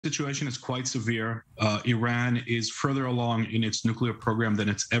situation is quite severe. Iran is further along in its nuclear program than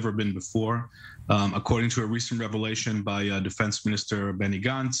it's ever been before. According to a recent revelation by Defense Minister Benny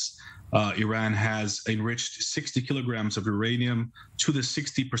Gantz, Iran has enriched 60 kilograms of uranium to the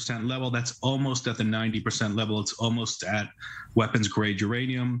 60% level. That's almost at the 90% level. It's almost at weapons-grade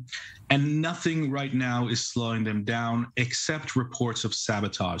uranium. And nothing right now is slowing them down except reports of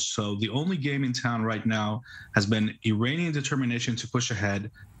sabotage. So the only game in town right now has been Iranian determination to push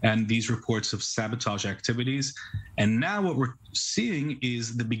ahead and these reports of sabotage activities. And now what we're seeing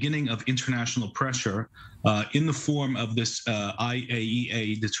is the beginning of international pressure in the form of this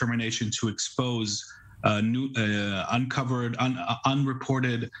IAEA determination to expose uncovered,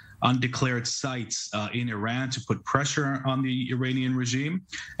 unreported, undeclared sites in Iran to put pressure on the Iranian regime.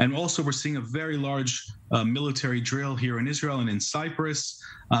 And also we're seeing a very large military drill here in Israel and in Cyprus.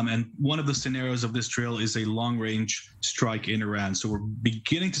 And one of the scenarios of this drill is a long-range strike in Iran. So we're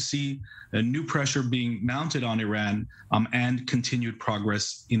beginning to see a new pressure being mounted on Iran and continued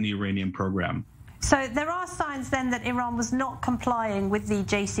progress in the Iranian program. So there are signs then that Iran was not complying with the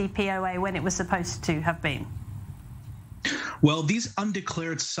JCPOA when it was supposed to have been. Well, these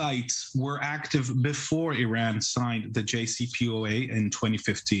undeclared sites were active before Iran signed the JCPOA in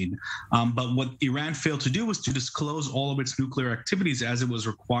 2015. But what Iran failed to do was to disclose all of its nuclear activities as it was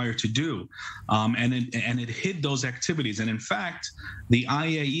required to do. And it hid those activities. And in fact, the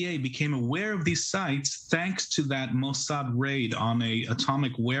IAEA became aware of these sites thanks to that Mossad raid on an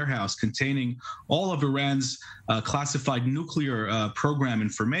atomic warehouse containing all of Iran's classified nuclear program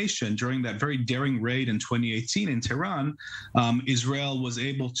information. During that very daring raid in 2018 in Tehran, Israel was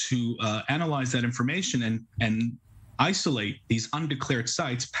able to analyze that information and isolate these undeclared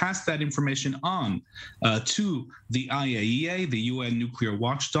sites, pass that information on to the IAEA, the UN nuclear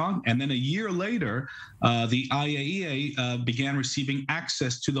watchdog. And then a year later, the IAEA began receiving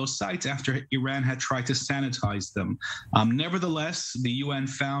access to those sites after Iran had tried to sanitize them. Nevertheless, the UN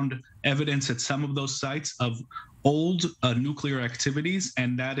found evidence at some of those sites of old nuclear activities,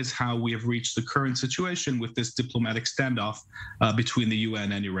 and that is how we have reached the current situation with this diplomatic standoff between the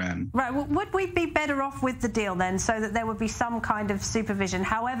UN and Iran. Right. Well, would we be better off with the deal then, so that there would be some kind of supervision,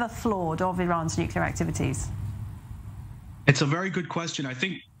 however flawed, of Iran's nuclear activities? It's a very good question. I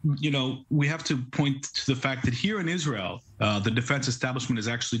think, we have to point to the fact that here in Israel, the defense establishment is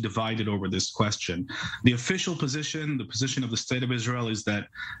actually divided over this question. The official position, the position of the state of Israel, is that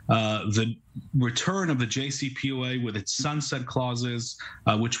the return of the JCPOA with its sunset clauses,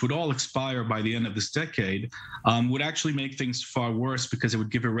 which would all expire by the end of this decade, would actually make things far worse because it would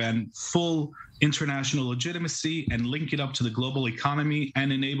give Iran full international legitimacy and link it up to the global economy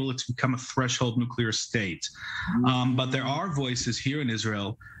and enable it to become a threshold nuclear state. But there are voices here in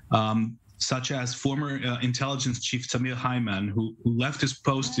Israel, such as former intelligence chief Tamir Hayman, who left his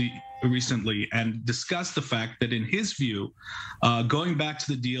post recently and discussed the fact that in his view, going back to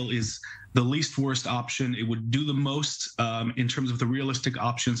the deal is the least worst option. It would do the most in terms of the realistic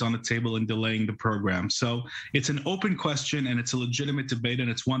options on the table in delaying the program. So it's an open question and it's a legitimate debate and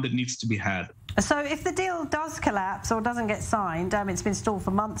it's one that needs to be had. So if the deal does collapse or doesn't get signed, it's been stalled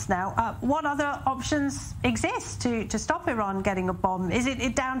for months now, what other options exist to stop Iran getting a bomb? Is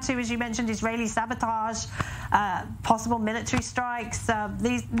it down to, as you mentioned, Israeli sabotage, possible military strikes?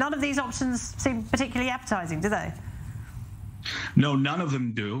 None of these options seem particularly appetizing, do they? No, none of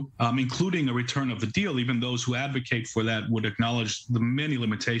them do, including a return of the deal. Even those who advocate for that would acknowledge the many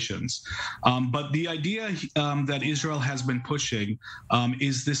limitations. But the idea that Israel has been pushing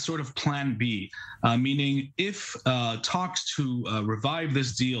is this sort of plan B, meaning if talks to revive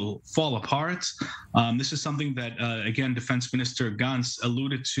this deal fall apart, this is something that, again, Defense Minister Gantz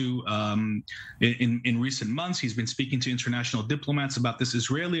alluded to in recent months. He's been speaking to international diplomats about this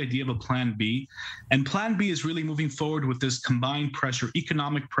Israeli idea of a plan B. And plan B is really moving forward with this combined pressure,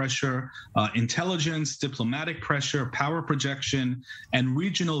 economic pressure, intelligence, diplomatic pressure, power projection, and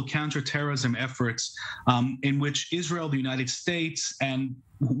regional counterterrorism efforts in which Israel, the United States, and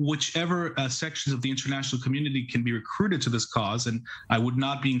whichever sections of the international community can be recruited to this cause, and I would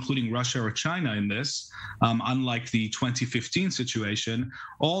not be including Russia or China in this, unlike the 2015 situation,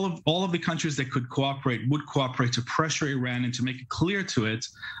 all of the countries that could cooperate would cooperate to pressure Iran and to make it clear to it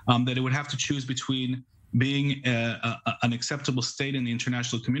that it would have to choose between being an acceptable state in the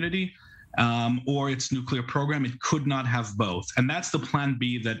international community or its nuclear program. It could not have both. And that's the plan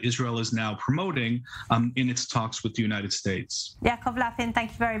B that Israel is now promoting in its talks with the United States. Yaakov Lappin,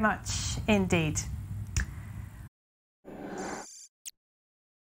 thank you very much indeed.